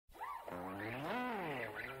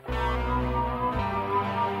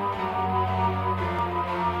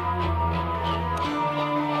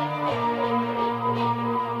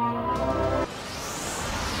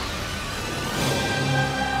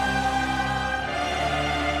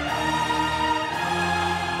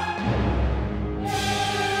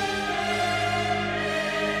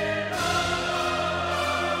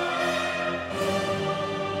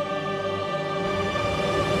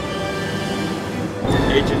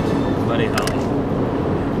agent, Buddi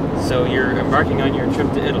Holli. So you're embarking on your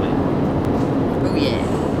trip to Italy. Oh yeah.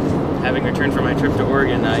 Having returned from my trip to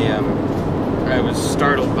Oregon, I was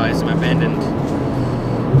startled by some abandoned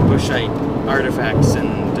Bushite artifacts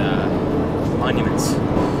and monuments.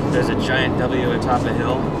 There's a giant W atop a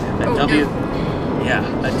hill. A W, no. Yeah,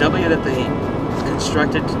 a W that they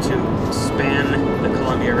constructed to span the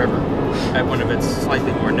Columbia River at one of its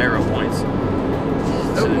slightly more narrow points.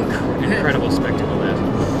 It's an incredible spectacle,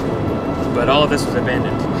 that. But all of this was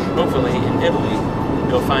abandoned. Hopefully, in Italy,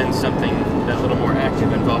 you'll find something a little more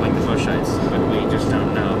active involving the Bushites, but we just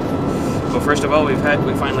don't know. Well, first of all, we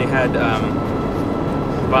finally had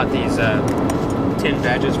bought these tin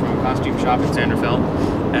badges from a costume shop in Santa Fe,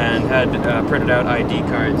 and had printed out ID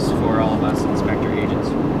cards for all of us Inspector Agents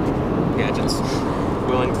gadgets.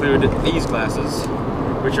 We'll include these glasses,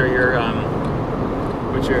 which are your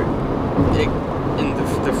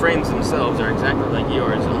the frames themselves are exactly like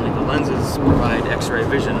yours, only the lenses provide X-ray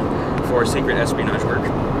vision for secret espionage work.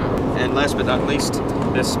 And last but not least,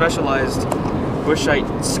 this specialized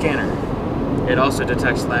Bushite scanner. It also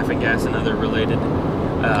detects laughing gas and other related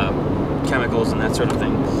chemicals and that sort of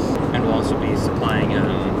thing. And we'll also be supplying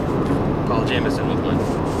Paul Jameson with one.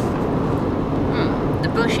 The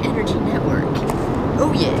Bush Energy Network.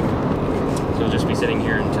 Oh yeah. So we'll just be sitting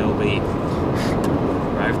here until we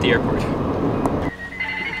arrive at the airport.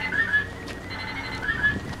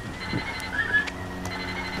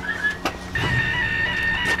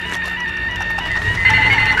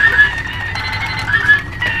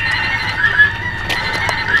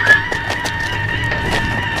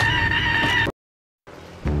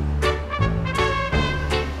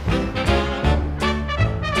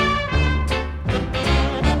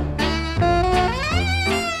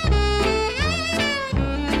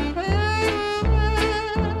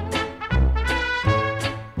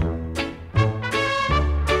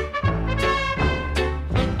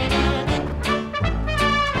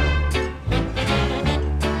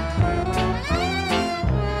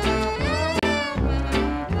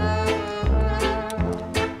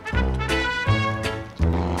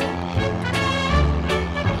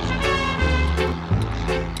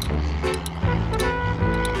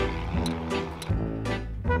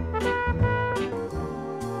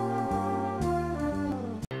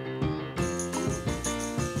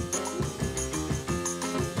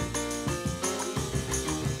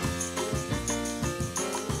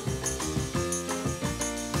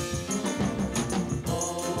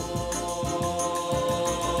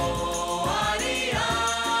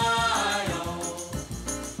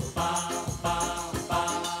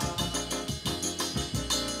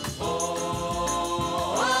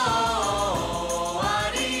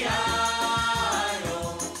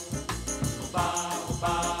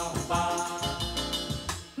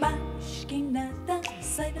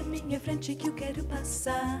 Que eu quero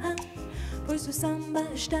passar, pois o samba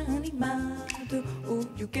está animado, o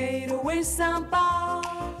que eu quero é samba.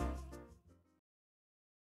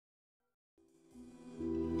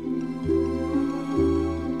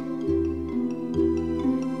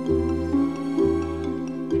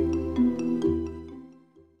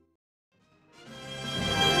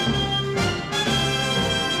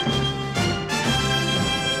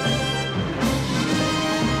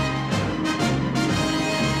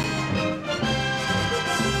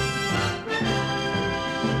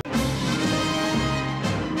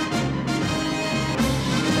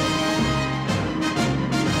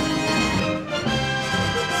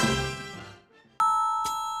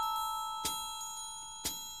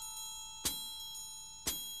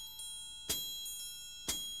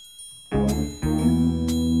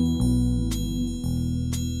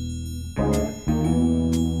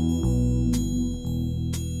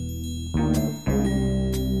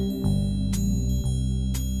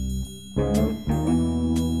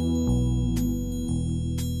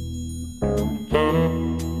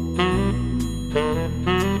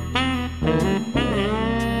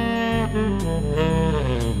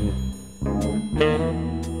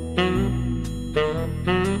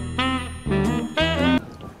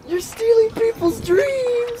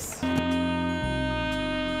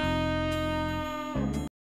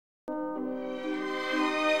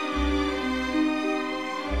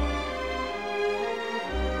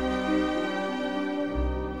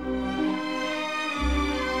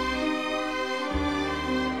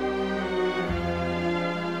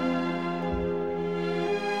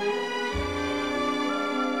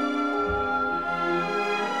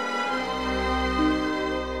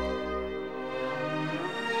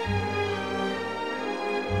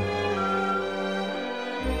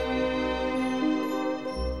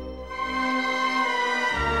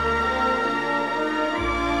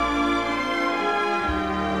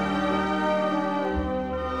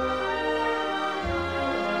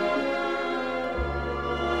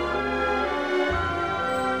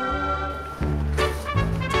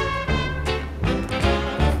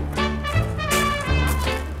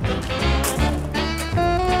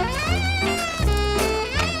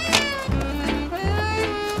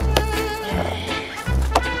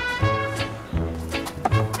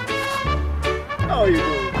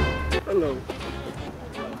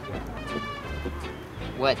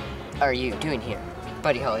 What are you doing here?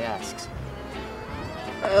 Buddy Holli asks.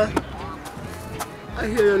 I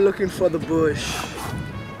hear you're looking for the bush.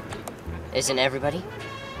 Isn't everybody?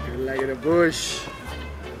 You like the bush.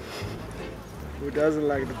 Who doesn't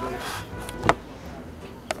like the bush?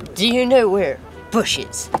 Do you know where Bush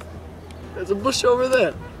is? There's a bush over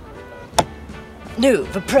there. No,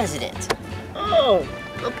 the president. Oh,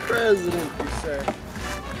 the president, you say.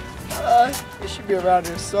 He should be around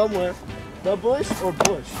here somewhere. The bush or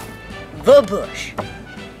bush? The Bush.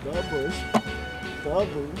 The bush. The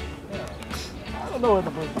bush. I don't know where the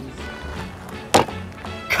bush is.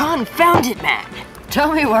 Confound it, man!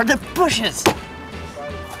 Tell me where the bush is.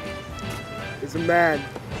 There's a man.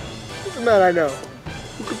 There's a man I know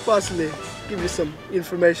who could possibly give you some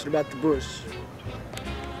information about the bush.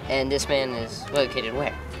 And this man is located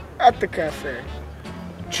where? At the cafe.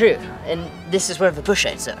 True, and this is where the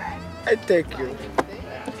Bushites are. I take you.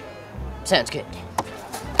 Sounds good.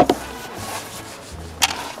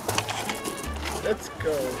 Let's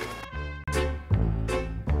go.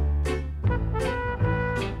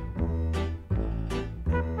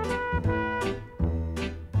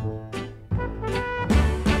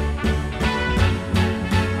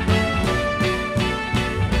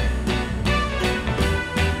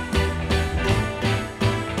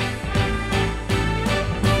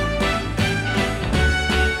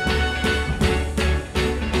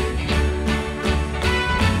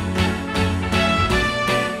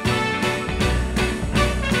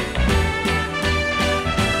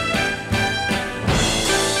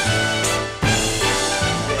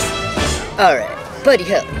 Alright, Buddy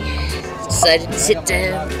Holli decided to sit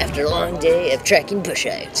down after a long day of tracking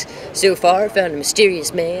Bushites. So far, found a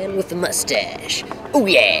mysterious man with a mustache. Oh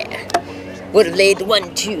yeah! Would have laid the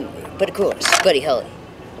 1-2, but of course, Buddy Holli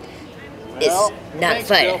is not a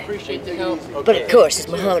fighter. But of course, as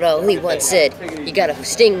Muhammad Ali once said, you gotta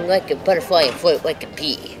sting like a butterfly and float like a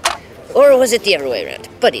pea. Or was it the other way around?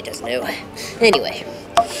 Buddy doesn't know. Anyway,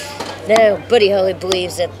 now Buddy Holli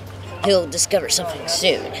believes that he'll discover something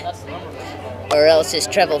soon. Or else his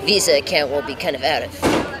travel visa account will be kind of out of.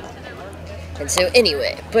 And so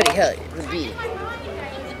anyway, Buddy Holli would be...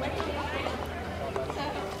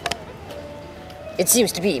 It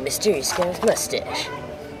seems to be a mysterious guy with mustache.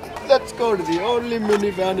 Let's go to the only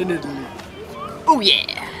minivan in Italy. Oh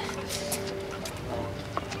yeah!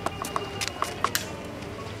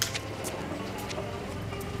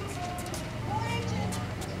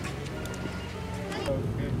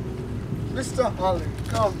 Mr. Holli,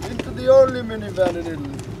 come into the only minivan in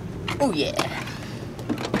Italy. Oh yeah!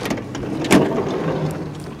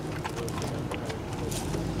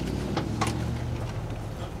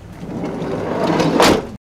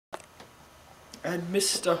 And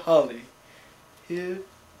Mr. Holli, here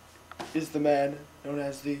is the man known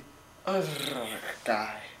as the other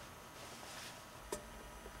guy.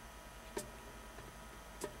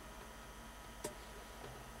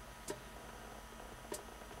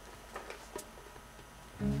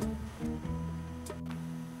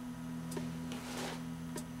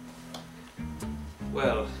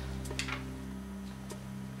 Well,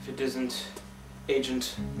 if it isn't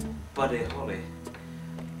Agent Buddy Holli.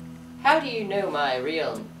 How do you know my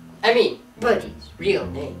Buddy's real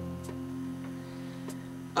name?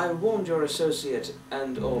 I warned your associate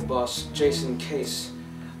and or boss, Jason Case,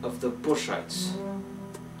 of the Bushites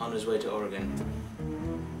on his way to Oregon.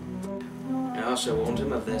 I also warned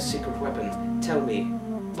him of their secret weapon. Tell me,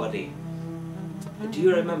 Buddy, do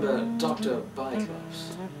you remember Dr.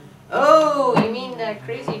 Byclops? Oh, you mean that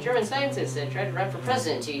crazy German scientist that tried to run for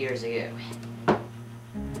president 2 years ago?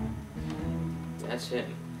 That's him.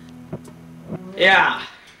 Yeah.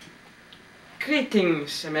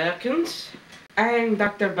 Greetings, Americans. I'm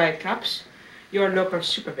Dr. Byclops, your local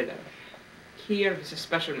supervillain. Here is a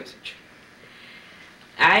special message.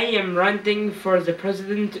 I am running for the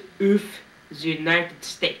President of the United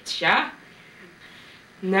States, yeah?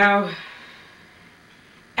 Now,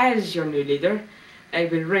 as your new leader, I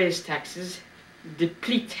will raise taxes,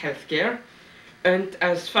 deplete healthcare, and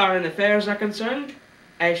as foreign affairs are concerned,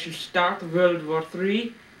 I should start World War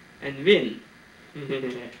III and win.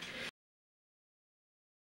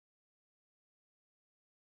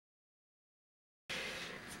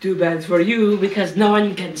 Too bad for you, because no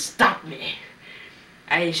one can stop me.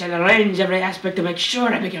 I shall arrange every aspect to make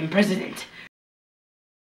sure I become president.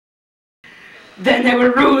 Then I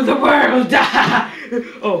will rule the world!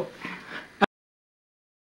 Oh.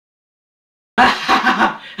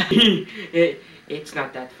 It's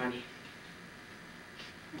not that funny.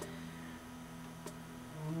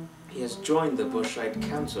 He has joined the Bushite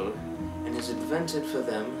Council and has invented for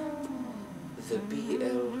them the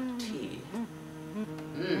BLT.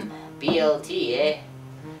 BLT, eh?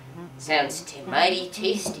 Sounds mighty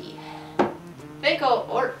tasty. Think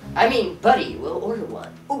Buddy will order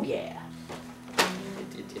one. Oh yeah.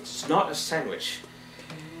 It's not a sandwich.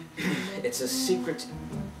 It's a secret,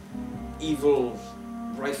 evil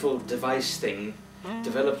rifle device thing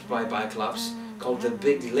developed by Byclops called the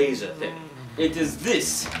Big Laser Thing. It is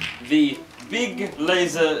this, the Big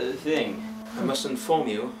Laser Thing. I must inform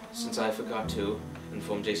you, since I forgot to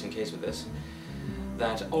inform Jason Case with this,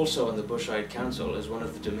 that also on the Bushite Council is one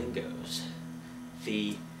of the Domingos,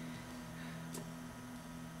 the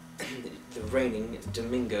reigning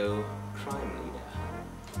Domingo crime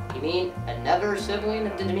leader. You mean another sibling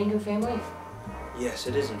of the Domingo family? Yes,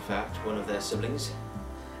 it is in fact one of their siblings,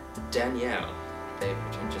 Danielle, a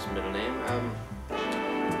pretentious middle name,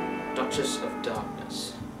 Duchess of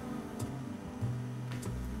Darkness.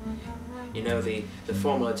 You know, the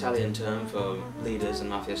formal Italian term for leaders and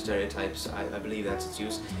mafia stereotypes, I believe that's its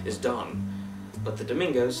use, is Don. But the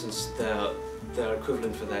Domingos, since their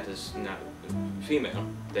equivalent for that is now female,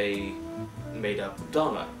 they made up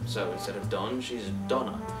Donna. So instead of Don, she's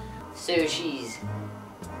Donna. So she's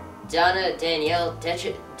Donna Danielle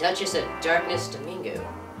Duchess of Darkness Domingo.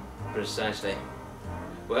 Precisely.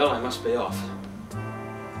 Well, I must be off.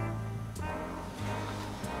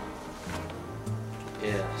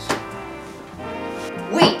 Yes.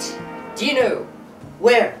 Wait! Do you know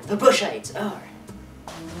where the Bushites are?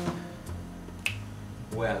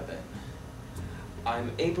 Well then,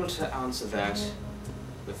 I'm able to answer that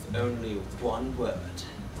with only one word.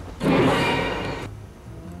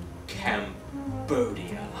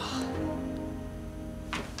 Cambodia.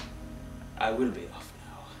 I will be off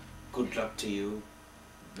now. Good luck to you,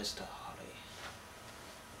 Mr. Holli.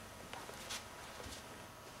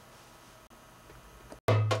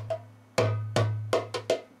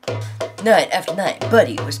 Night after night,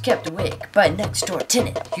 Buddy was kept awake by a next-door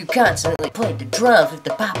tenant who constantly played the drums with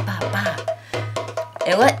the ba-ba-ba.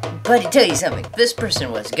 And let Buddy tell you something, this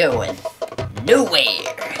person was going nowhere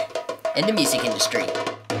in the music industry.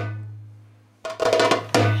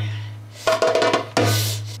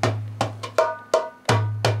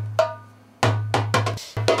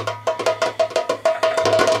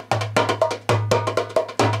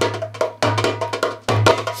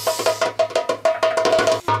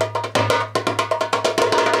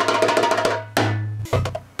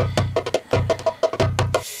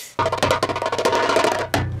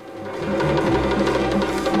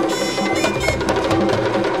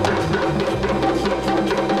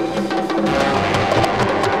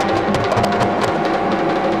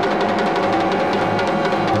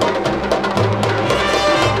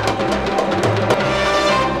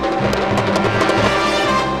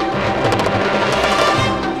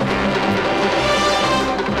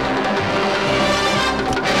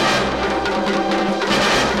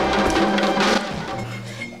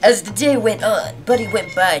 As the day went on, Buddy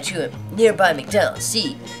went by to a nearby McDonald's to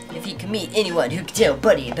see if he could meet anyone who could tell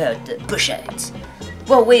Buddy about the Bushites.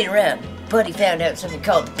 While waiting around, Buddy found out something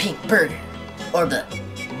called the Pink Burger, or the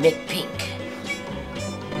McPink.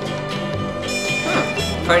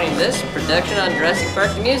 According to this, production on Jurassic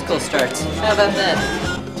Park the Musical starts. How about that?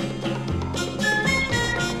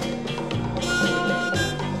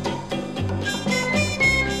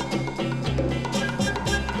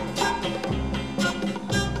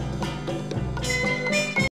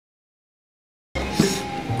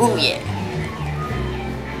 Oh yeah.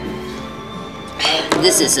 And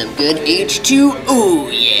this is some good H2. Oh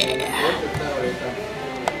yeah.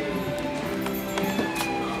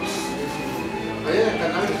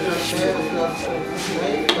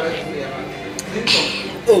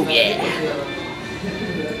 Oh yeah.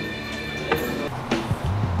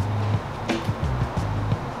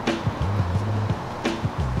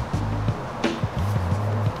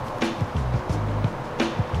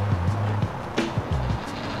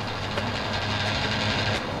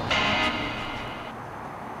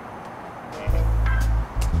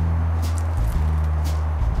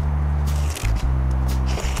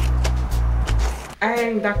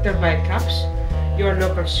 I'm Dr. Byclops, your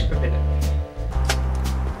local supervillain.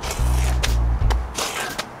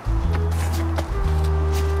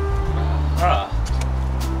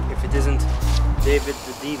 If it isn't David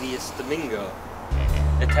the Devious Domingo,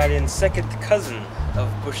 Italian's second cousin of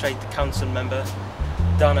Bushite Council member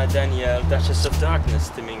Donna Danielle, Duchess of Darkness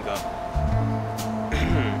Domingo.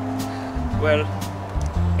 Well,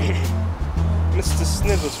 Mr.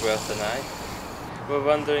 Snibblesworth and I were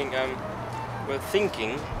wondering, we're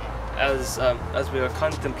thinking, as we were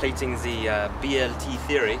contemplating the BLT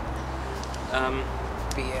theory.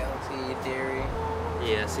 BLT theory?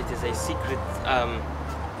 Yes, it is a secret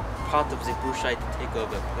part of the Bushite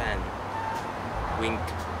takeover plan. Wink,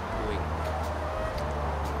 wink.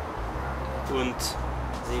 And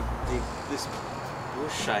this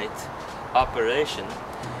Bushite operation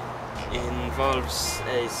involves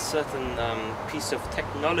a certain piece of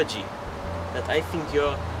technology that I think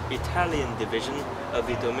your Italian division of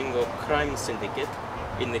the Domingo crime syndicate,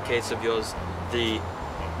 in the case of yours, the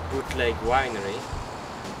bootleg winery,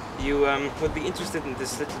 you would be interested in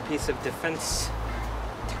this little piece of defense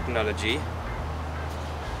technology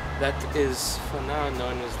that is for now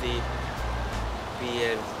known as the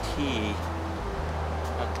BLT.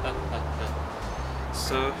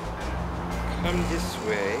 So come this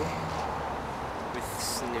way with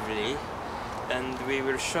Snively and we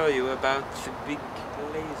will show you about the big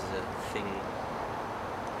laser thing.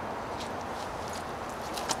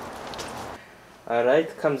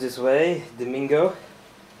 Alright, come this way, Domingo,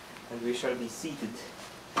 and we shall be seated.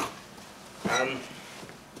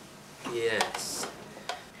 Yes.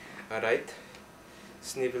 Alright,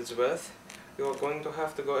 Snivelsworth, you're going to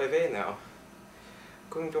have to go away now.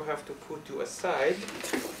 Going to have to put you aside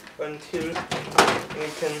until we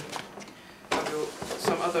can have you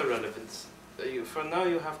some other relevance. For now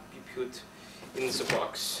you have to be put in the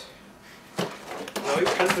box. Now you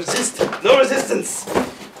can't resist! No resistance!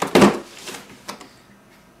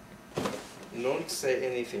 Don't say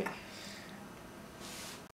anything.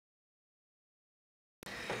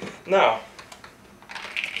 Now,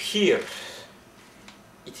 here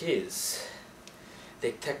it is.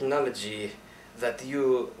 The technology that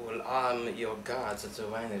you will arm your guards at the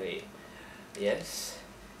winery. Yes,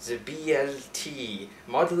 the BLT,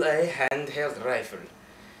 Model A handheld rifle,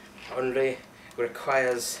 only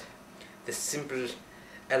requires the simple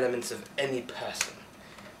elements of any person.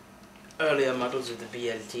 Earlier models of the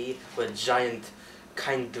BLT were giant,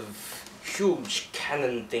 kind of huge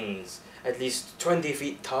cannon things, at least 20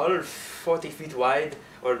 feet tall, 40 feet wide,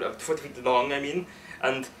 or 40 feet long, I mean,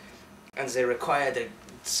 and they required a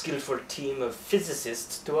skillful team of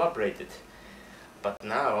physicists to operate it. But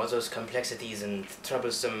now all those complexities and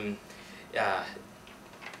troublesome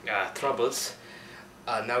troubles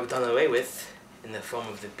are now done away with in the form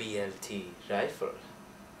of the BLT rifle.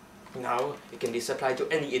 Now it can be supplied to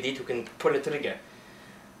any idiot who can pull a trigger.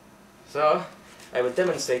 So I will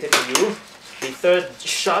demonstrate it to you, the third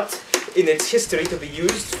shot in its history to be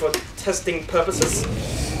used for testing purposes.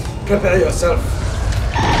 Prepare yourself.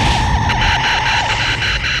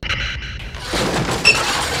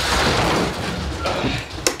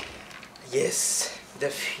 Yes,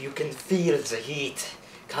 you can feel the heat,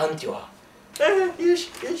 can't you? Yes,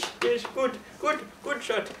 good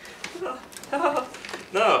shot.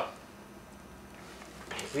 Now,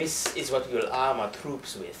 this is what we will arm our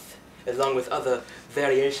troops with, along with other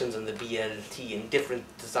variations on the BLT in different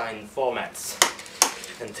design formats.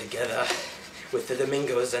 And together, with the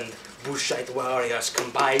Domingos and Bushite warriors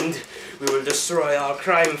combined, we will destroy all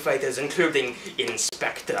crime fighters, including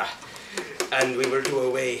Inspector. And we will do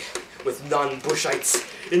away with non-Bushites,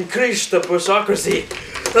 increase the bushocracy,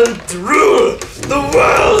 and rule the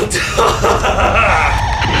world!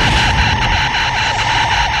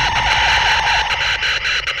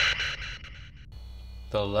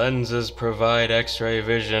 The lenses provide X-ray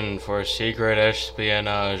vision for secret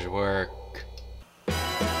espionage work.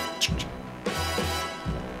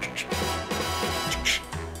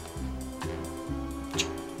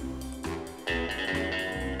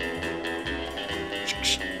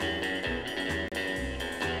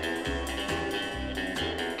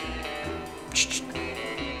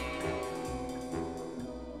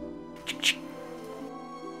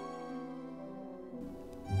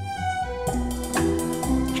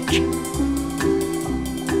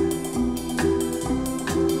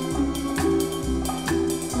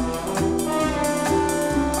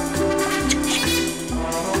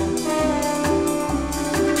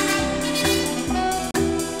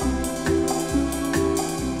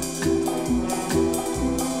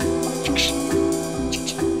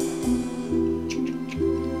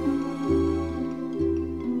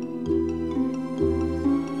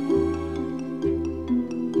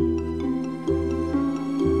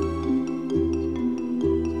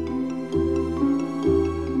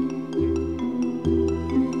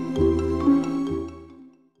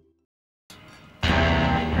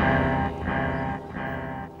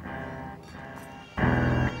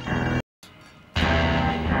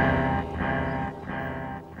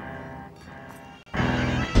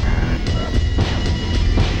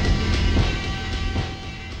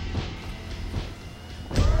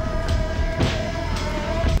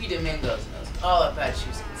 Domingos knows all about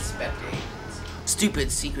you Inspector agents.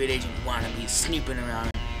 Stupid secret agent wannabes snooping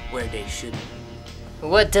around where they shouldn't.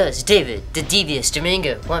 What does David, the devious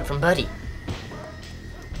Domingo, want from Buddi?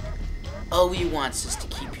 All he wants is to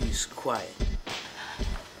keep you quiet.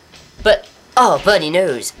 But all Buddi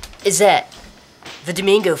knows is that the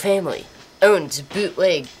Domingo family owns a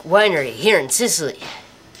bootleg winery here in Sicily.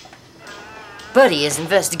 Buddi is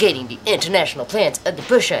investigating the international plans of the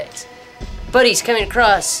Bushites. Buddi's coming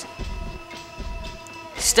across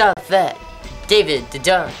stuff that David, the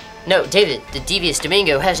devious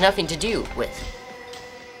Domingo has nothing to do with.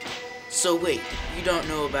 So wait, you don't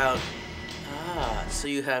know about... so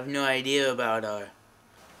you have no idea about our...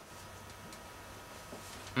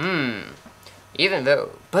 Even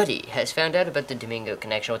though Buddi has found out about the Domingo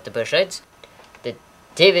connection with the Bushites,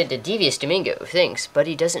 David, the devious Domingo, thinks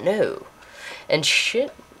Buddi doesn't know, and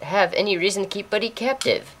shouldn't have any reason to keep Buddi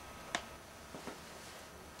captive.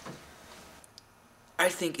 I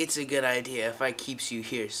think it's a good idea if I keeps you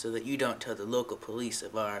here so that you don't tell the local police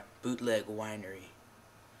of our bootleg winery.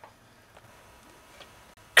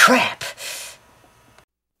 Crap!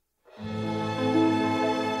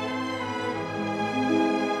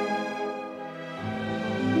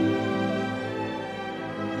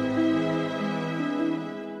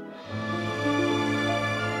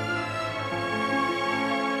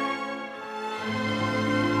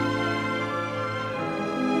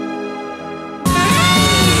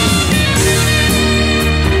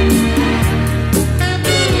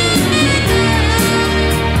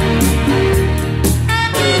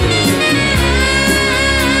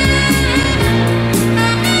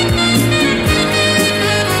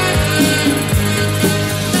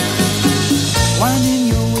 Winding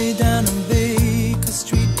your way down on Baker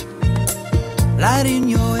Street, light in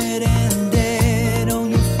your head and dead on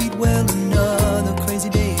your feet. Well, another crazy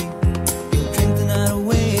day. You'll drink the night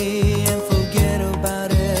away and forget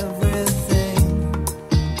about everything.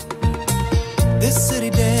 This city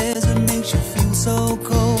desert makes you feel so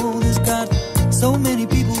cold. It's got so many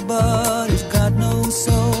people